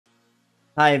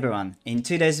Hi everyone, in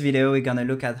today's video we're gonna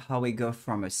look at how we go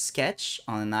from a sketch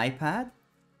on an iPad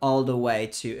all the way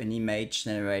to an image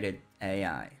generated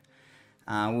AI.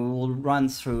 We will run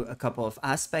through a couple of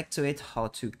aspects to it, how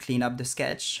to clean up the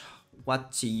sketch,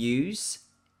 what to use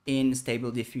in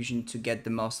Stable Diffusion to get the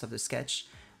most of the sketch,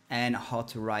 and how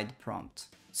to write the prompt.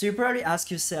 So you probably ask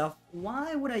yourself,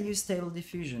 why would I use Stable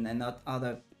Diffusion and not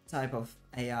other type of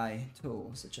AI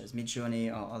tools such as Midjourney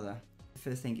or other?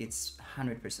 First thing, it's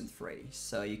 100% free,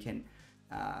 so you can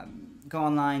go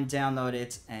online, download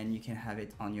it, and you can have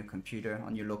it on your computer,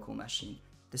 on your local machine.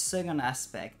 The second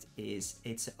aspect is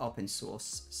it's open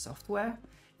source software,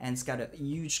 and it's got a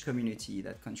huge community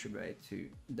that contribute to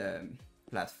the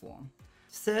platform.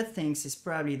 Third thing is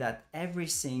probably that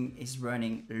everything is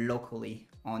running locally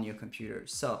on your computer.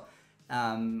 So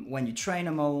when you train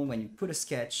a model, when you put a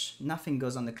sketch, nothing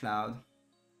goes on the cloud.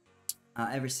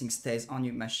 Everything stays on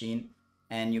your machine,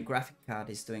 and your graphic card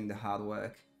is doing the hard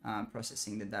work,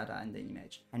 processing the data and the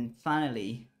image. And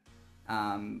finally,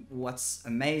 what's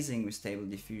amazing with Stable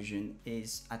Diffusion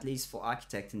is, at least for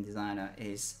architect and designer,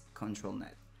 is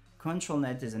ControlNet.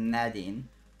 ControlNet is an add-in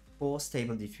for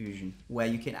Stable Diffusion where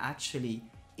you can actually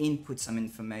input some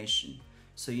information.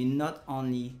 So you're not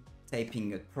only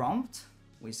typing a prompt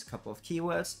with a couple of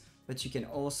keywords, but you can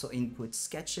also input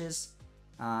sketches,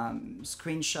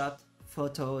 screenshot,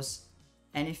 photos,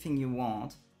 anything you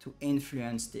want to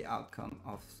influence the outcome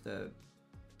of the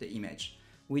image,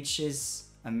 which is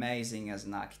amazing as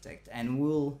an architect. And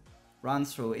we'll run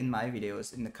through in my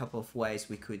videos in a couple of ways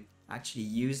we could actually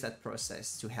use that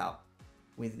process to help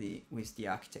with the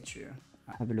architecture.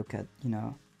 Have a look at,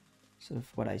 sort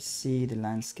of what I see, the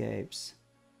landscapes,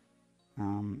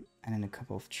 and then a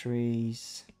couple of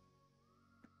trees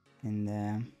in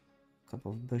there, a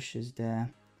couple of bushes there.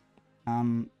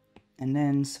 And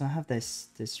then so I have this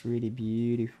really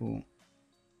beautiful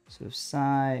sort of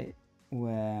site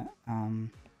where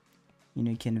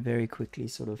you can very quickly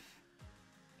sort of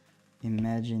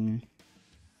imagine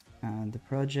the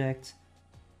project.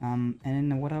 And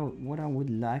then what I would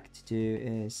like to do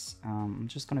is I'm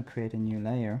just gonna create a new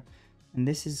layer, and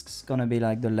this is gonna be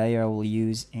like the layer I will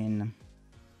use in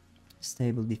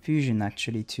Stable Diffusion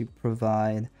actually to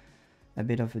provide a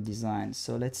bit of a design.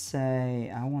 So let's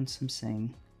say I want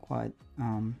something quite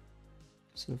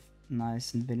sort of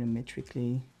nice and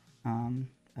volumetrically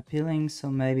appealing. So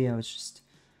maybe I was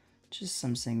just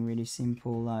something really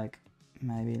simple, like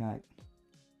maybe like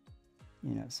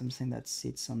something that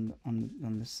sits on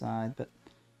the side but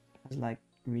has like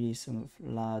really sort of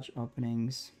large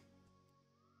openings,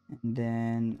 and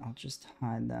then I'll just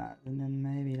hide that, and then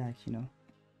maybe like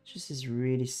just these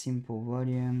really simple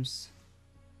volumes,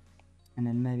 and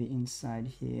then maybe inside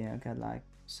here I got like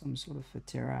some sort of a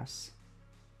terrace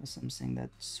or something that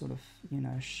sort of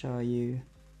show you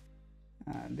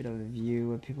a bit of a view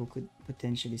where people could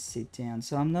potentially sit down.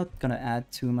 So I'm not gonna add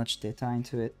too much data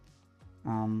into it.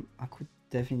 I could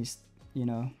definitely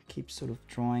keep sort of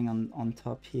drawing on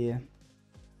top here,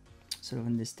 sort of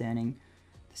understanding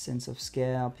the sense of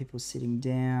scale, people sitting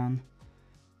down.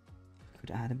 I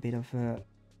could add a bit of a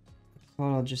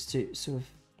color just to sort of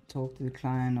talk to the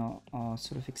client, or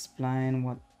sort of explain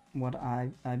what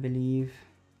I believe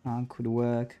could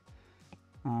work,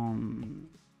 and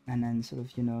then sort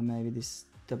of maybe this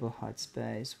double height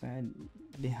space where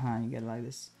behind you get like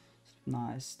this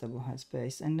nice double height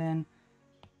space, and then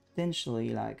potentially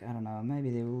like I don't know,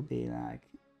 maybe there will be like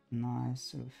nice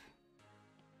sort of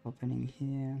opening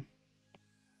here.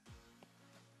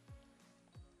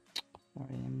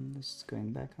 Sorry, I'm just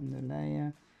going back on the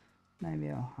layer.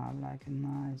 Maybe I'll have like a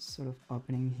nice sort of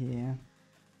opening here,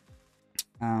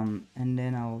 and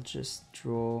then I'll just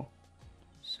draw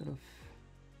sort of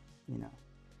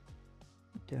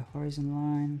the horizon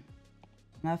line.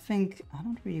 And I think I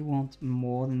don't really want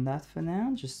more than that for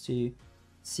now, just to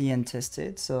see and test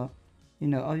it. So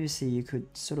obviously you could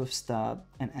sort of start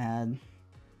and add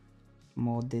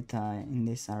more data in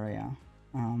this area,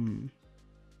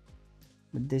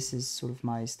 but this is sort of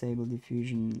my Stable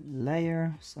Diffusion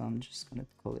layer, so I'm just gonna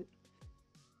call it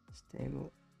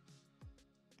Stable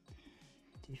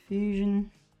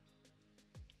Diffusion,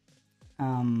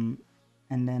 and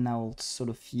then I'll sort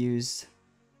of use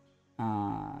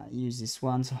this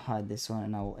one to hide this one,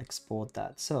 and I will export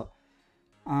that. So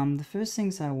the first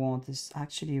things I want is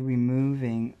actually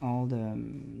removing all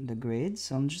the grids,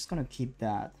 so I'm just gonna keep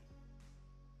that,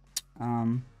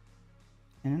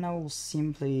 and then I will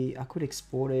simply, I could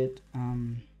export it,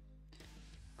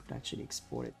 could actually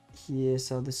export it here.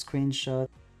 So the screenshot,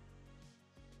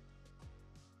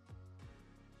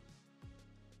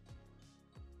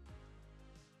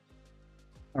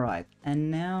 all Right, and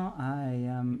now I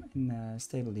am in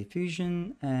Stable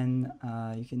Diffusion, and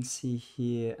you can see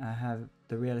here I have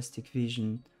the realistic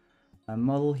vision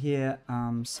model here.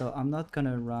 So I'm not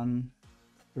gonna run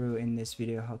through in this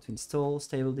video how to install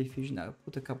Stable Diffusion. I'll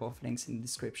put a couple of links in the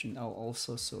description. I'll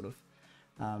also sort of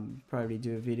probably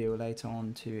do a video later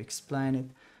on to explain it.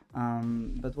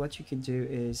 But what you could do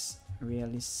is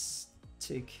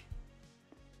realistic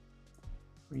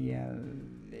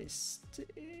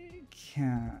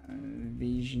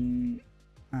vision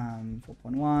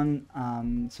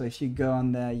 4.1. So if you go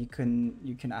on there, you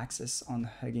can access on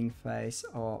Hugging Face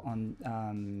or on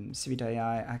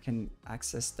Civic.ai. I can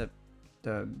access the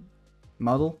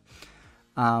model.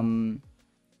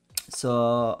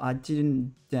 So I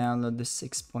didn't download the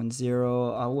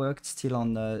 6.0. I worked still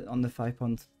on the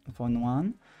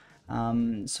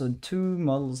 5.1. So two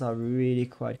models are really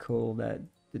quite cool. That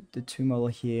the two model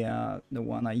here are the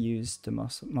one I use the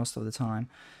most of the time.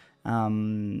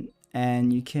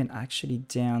 And you can actually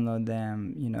download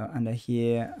them, you know, under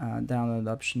here, download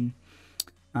option.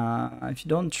 If you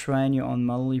don't train your own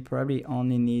model, you probably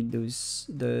only need those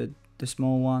the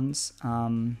small ones.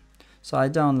 So I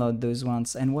download those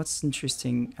ones, and what's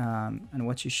interesting and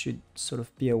what you should sort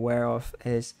of be aware of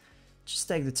is just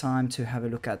take the time to have a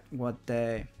look at what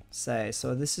they say.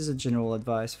 So this is a general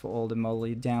advice for all the model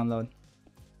you download.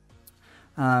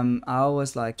 I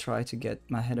always like try to get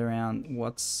my head around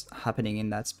what's happening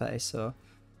in that space. So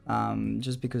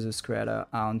just because the creators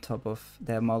are on top of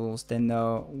their models, they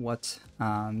know what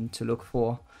to look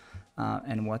for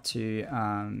and what to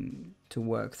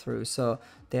work through. So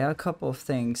there are a couple of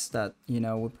things that, you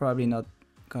know, we're probably not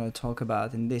going to talk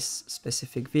about in this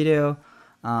specific video,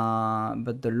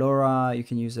 but the LoRa, you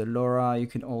can use the LoRa. You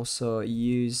can also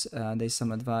use there's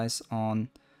some advice on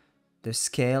the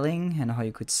scaling and how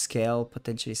you could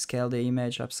potentially scale the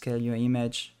image, upscale your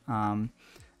image, and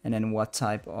then what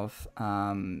type of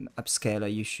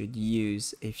upscaler you should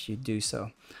use if you do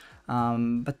so.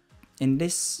 But in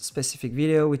this specific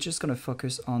video, we're just going to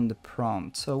focus on the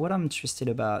prompt. So what I'm interested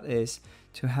about is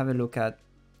to have a look at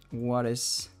what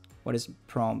is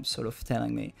prompt sort of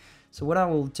telling me. So what I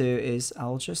will do is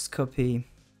I'll just copy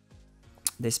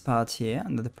this part here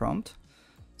under the prompt.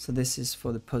 So this is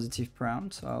for the positive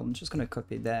prompt. So I'm just going to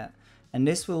copy that, and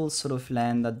this will sort of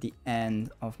land at the end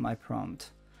of my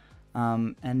prompt.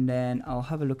 And then I'll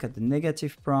have a look at the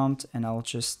negative prompt, and I'll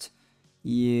just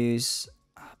use,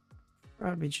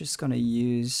 probably just going to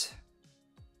use,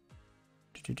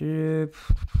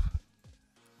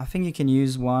 I think you can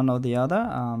use one or the other.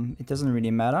 It doesn't really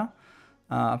matter.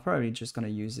 I'm probably just going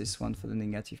to use this one for the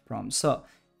negative prompt. So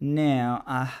now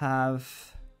I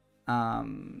have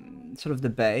sort of the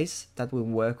base that will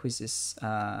work with this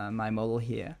my model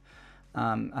here.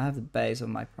 I have the base of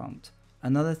my prompt.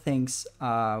 Another things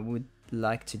I would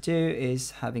like to do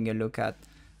is having a look at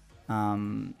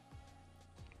the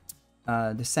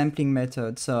sampling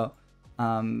method. So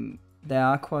there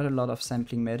are quite a lot of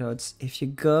sampling methods. If you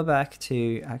go back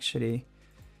to actually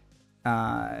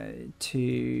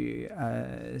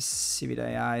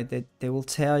Civic.ai, they will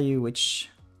tell you which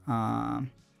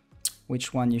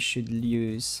one you should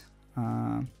use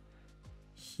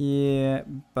here.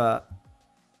 But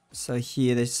so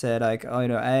here they said like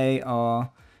either A or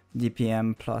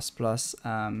DPM plus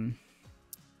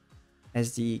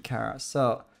SDE Cara.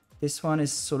 So this one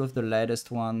is sort of the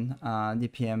latest one,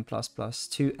 DPM plus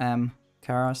 2M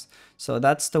Caras. So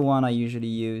that's the one I usually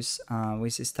use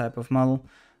with this type of model.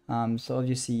 So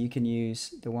obviously you can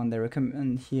use the one they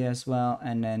recommend here as well,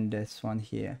 and then this one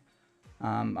here.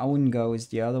 I wouldn't go with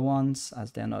the other ones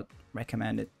as they're not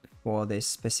recommended for this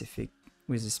specific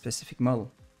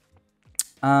model.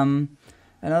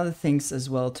 Another things as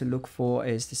well to look for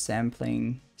is the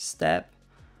sampling step.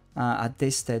 At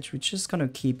this stage, we're just gonna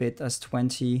keep it as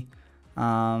 20.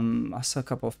 I saw a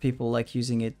couple of people like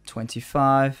using it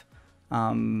 25,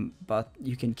 but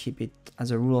you can keep it as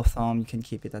a rule of thumb. You can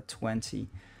keep it at 20.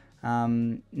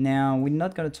 Now we're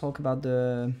not going to talk about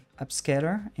the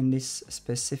upscaler in this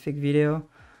specific video,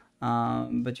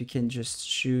 but you can just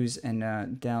choose and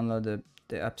download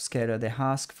the upscaler they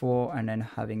ask for, and then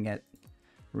having it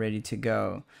ready to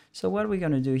go. So what we're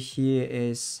going to do here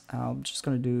is I'm just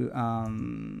going to do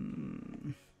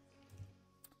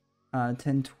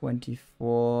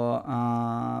 1024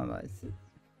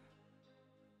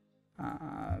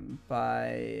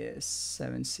 by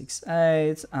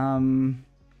 768.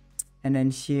 And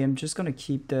then here I'm just gonna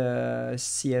keep the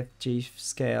CFG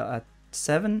scale at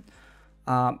 7.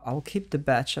 I'll keep the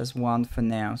batch as 1 for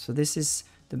now. So this is,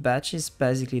 the batch is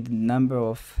basically the number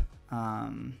of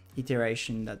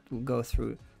iteration that will go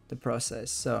through the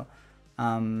process. So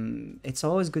It's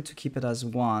always good to keep it as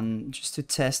one, just to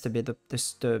test a bit of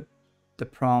the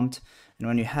prompt. And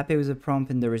when you're happy with the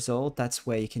prompt and the result, that's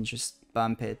where you can just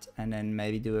bump it and then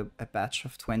maybe do a batch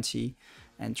of 20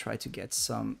 and try to get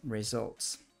some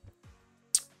results.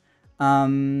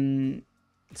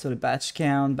 So the batch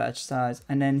count, batch size,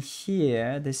 and then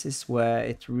here, this is where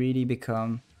it really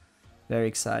become very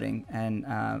exciting. And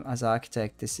as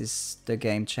architect, this is the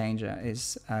game changer,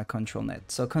 is ControlNet.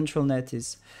 So ControlNet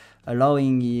is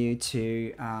allowing you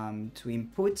to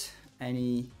input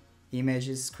any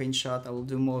images, screenshot. I will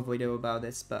do more video about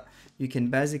this, but you can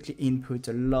basically input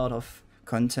a lot of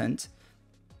content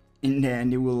in there,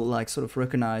 and it will like sort of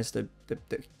recognize the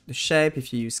shape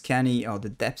if you use Canny, or the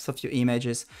depth of your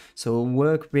images. So it will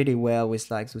work really well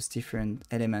with like those different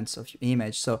elements of your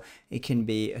image. So it can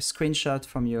be a screenshot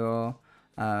from your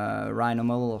Rhino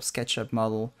model or SketchUp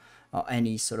model, or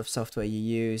any sort of software you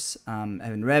use,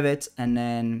 even Revit, and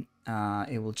then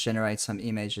it will generate some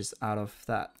images out of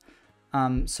that.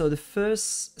 So the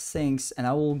first things, and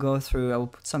I will go through, I will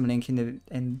put some link in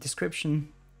the description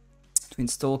to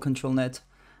install ControlNet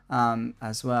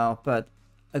as well. But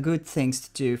a good things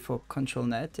to do for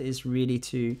ControlNet is really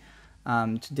to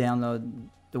download.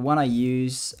 The one I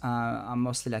use are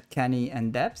mostly like Canny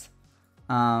and Depth.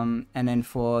 And then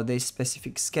for these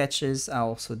specific sketches, I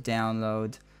also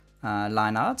download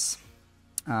line arts.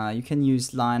 You can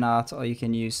use line art, or you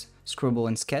can use Scribble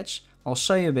and Sketch. I'll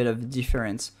show you a bit of the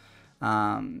difference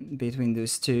between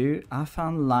those two. I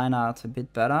found line art a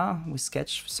bit better with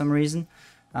Sketch for some reason.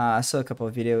 I saw a couple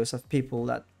of videos of people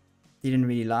that didn't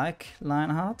really like line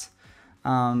art.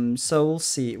 So we'll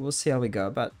see how we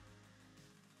go. But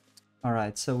all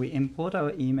right, so we import our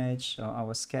image or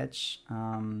our sketch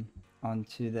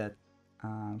onto that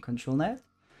ControlNet.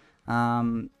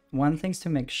 One thing to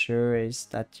make sure is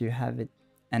that you have it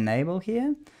enabled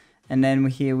here. And then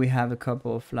here we have a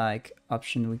couple of like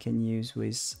options we can use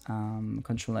with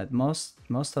ControlNet.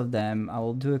 Most of them, I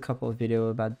will do a couple of videos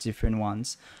about different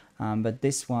ones. But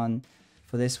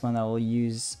for this one, I will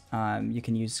use, you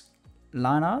can use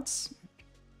line arts.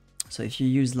 So if you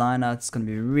use line art, it's going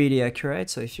to be really accurate.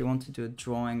 So if you want to do a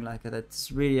drawing like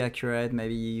that's really accurate,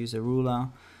 maybe you use a ruler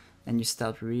and you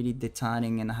start really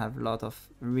detailing and have a lot of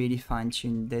really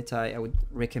fine-tuned detail, I would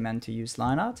recommend to use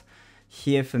line art.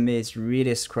 Here for me, it's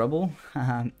really Scribble,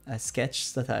 a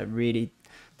sketch that I really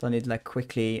done it like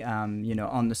quickly, you know,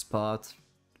 on the spot,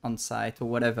 on site or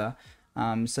whatever.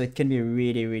 So it can be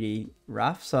really, really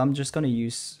rough. So I'm just going to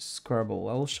use Scribble.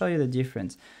 I will show you the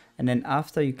difference. And then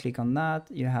after you click on that,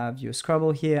 you have your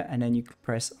Scribble here, and then you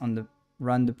press on the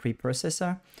run the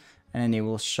preprocessor, and then it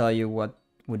will show you what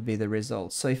would be the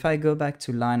results. So if I go back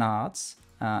to line arts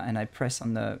and I press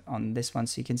on this one,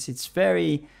 so you can see it's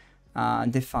very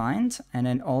defined, and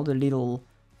then all the little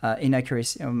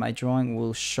inaccuracy of my drawing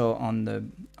will show on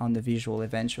the visual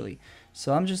eventually.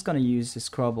 So I'm just going to use the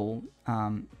Scribble,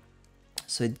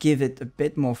 so it gives it a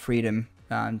bit more freedom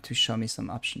to show me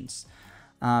some options.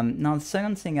 Now the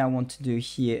second thing I want to do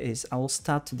here is I will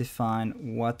start to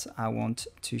define what I want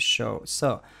to show.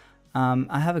 So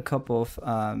I have a couple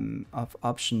of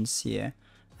options here.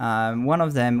 One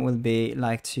of them will be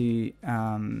like to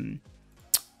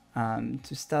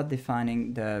start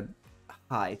defining the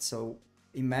height. So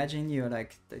imagine you're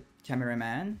like the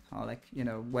cameraman, or like, you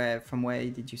know, from where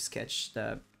did you sketch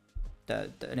the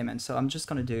element. So I'm just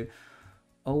gonna do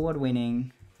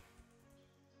award-winning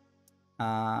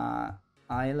eye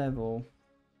level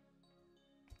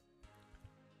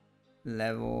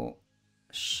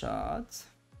shot,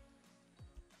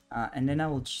 and then I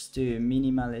will just do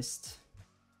minimalist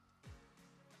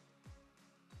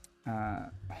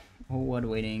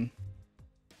award-winning,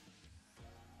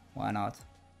 why not,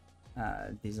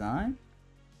 design.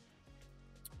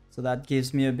 So that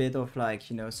gives me a bit of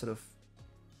like, you know, sort of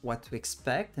what to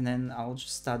expect, and then I'll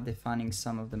just start defining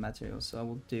some of the materials. So I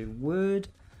will do wood,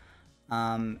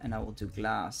 and I will do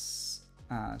glass.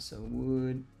 So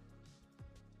wood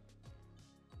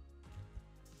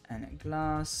and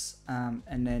glass,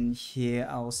 and then here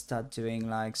I'll start doing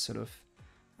like sort of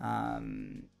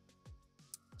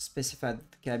specify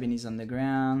that the cabin is on the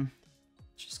ground.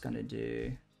 Just gonna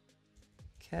do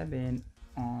cabin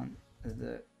on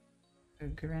the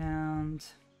ground.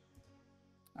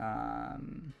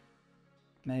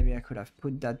 Maybe I could have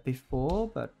put that before,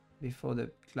 but before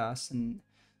the glass and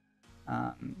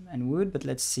wood, but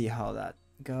let's see how that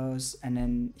goes. And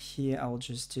then here I'll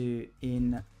just do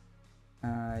in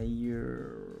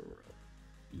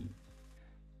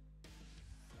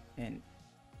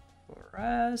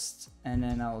forest, and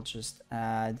then I'll just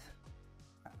add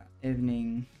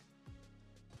evening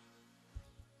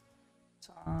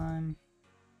time.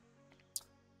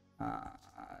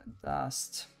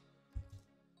 dust,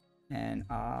 and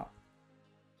I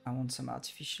want some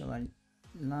artificial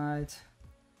light,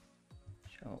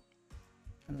 show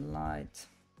light,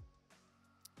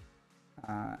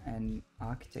 and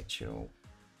architectural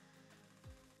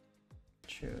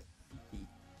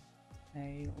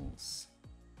details.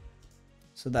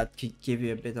 So that could give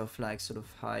you a bit of like sort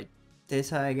of high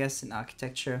data, I guess, in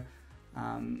architecture.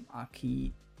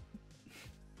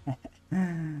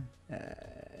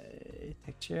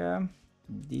 Architecture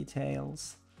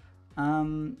details,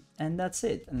 and that's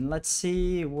it. And let's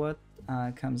see what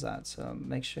comes out. So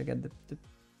make sure I get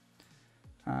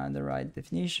the right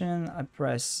definition. I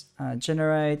press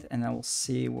generate, and I will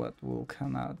see what will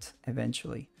come out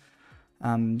eventually.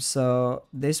 So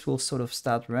this will sort of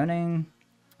start running.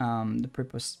 The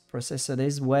preprocessor.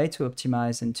 There's a way to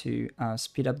optimize and to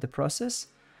speed up the process.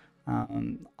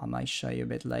 I might show you a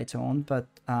bit later on, but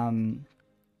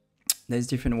there's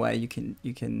different way you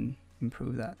can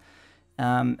improve that.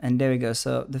 And there we go.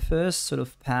 So the first sort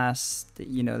of pass,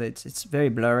 you know, it's very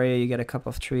blurry. You get a couple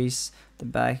of trees, the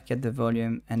back, get the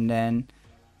volume, and then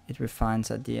it refines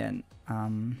at the end.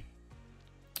 So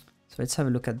let's have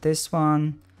a look at this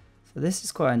one. So this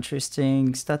is quite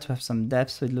interesting. Start to have some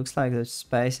depth, so it looks like the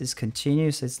space is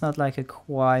continuous. It's not like a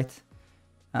quite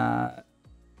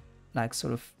like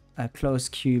sort of a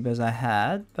closed cube as I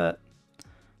had, but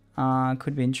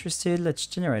could be interested. Let's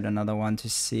generate another one to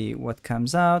see what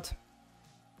comes out.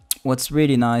 What's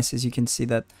really nice is you can see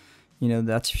that, you know,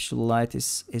 the artificial light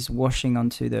is washing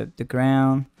onto the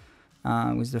ground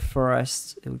with the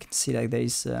forest. We can see like there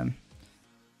is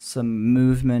some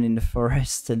movement in the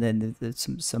forest, and then there's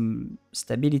some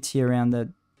stability around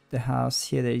the house.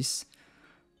 Here there is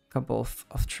a couple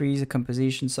of trees, a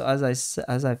composition. So as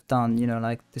I've done, you know,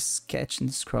 like the sketch and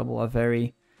the scribble are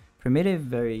very primitive,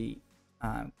 very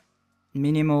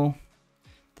minimal.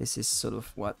 This is sort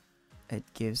of what it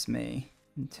gives me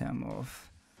in terms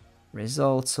of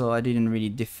results. So I didn't really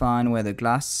define where the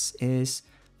glass is,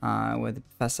 where the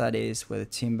facade is, where the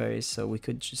timber is. So we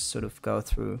could just sort of go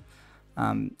through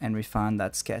and refine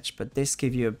that sketch. But this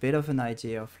gives you a bit of an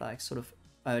idea of like sort of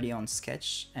early on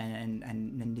sketch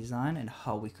and design, and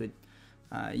how we could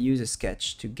use a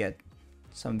sketch to get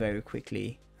some very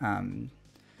quickly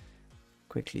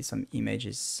some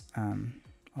images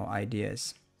or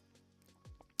ideas.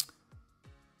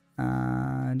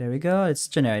 There we go. Let's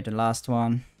generate the last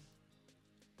one,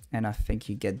 and I think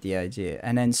you get the idea.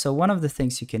 And then so one of the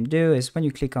things you can do is when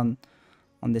you click on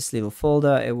this little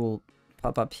folder, it will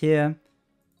pop up here,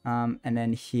 and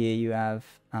then here you have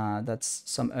that's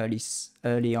some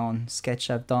early on sketch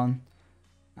I've done,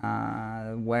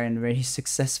 weren't really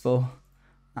successful.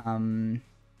 Can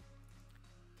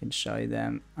show you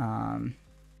them.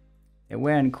 They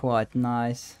weren't quite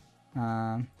nice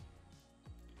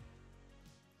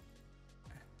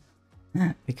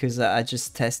because I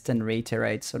just test and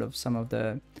reiterate sort of some of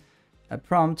the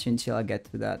prompt until I get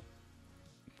to that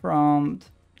prompt,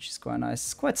 which is quite nice.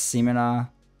 It's quite similar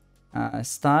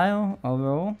style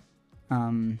overall,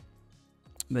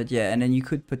 but yeah. And then you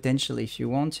could potentially, if you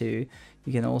want to,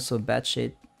 you can also batch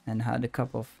it and add a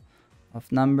couple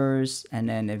of numbers, and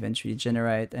then eventually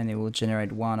generate, and it will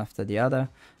generate one after the other,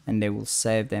 and they will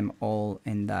save them all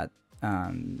in that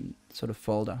sort of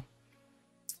folder.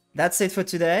 That's it for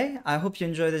today. I hope you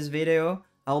enjoyed this video.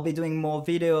 I'll be doing more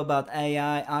video about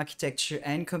AI, architecture,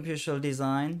 and computational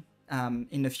design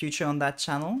in the future on that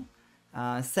channel.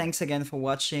 Thanks again for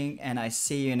watching, and I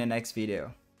see you in the next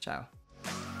video. Ciao.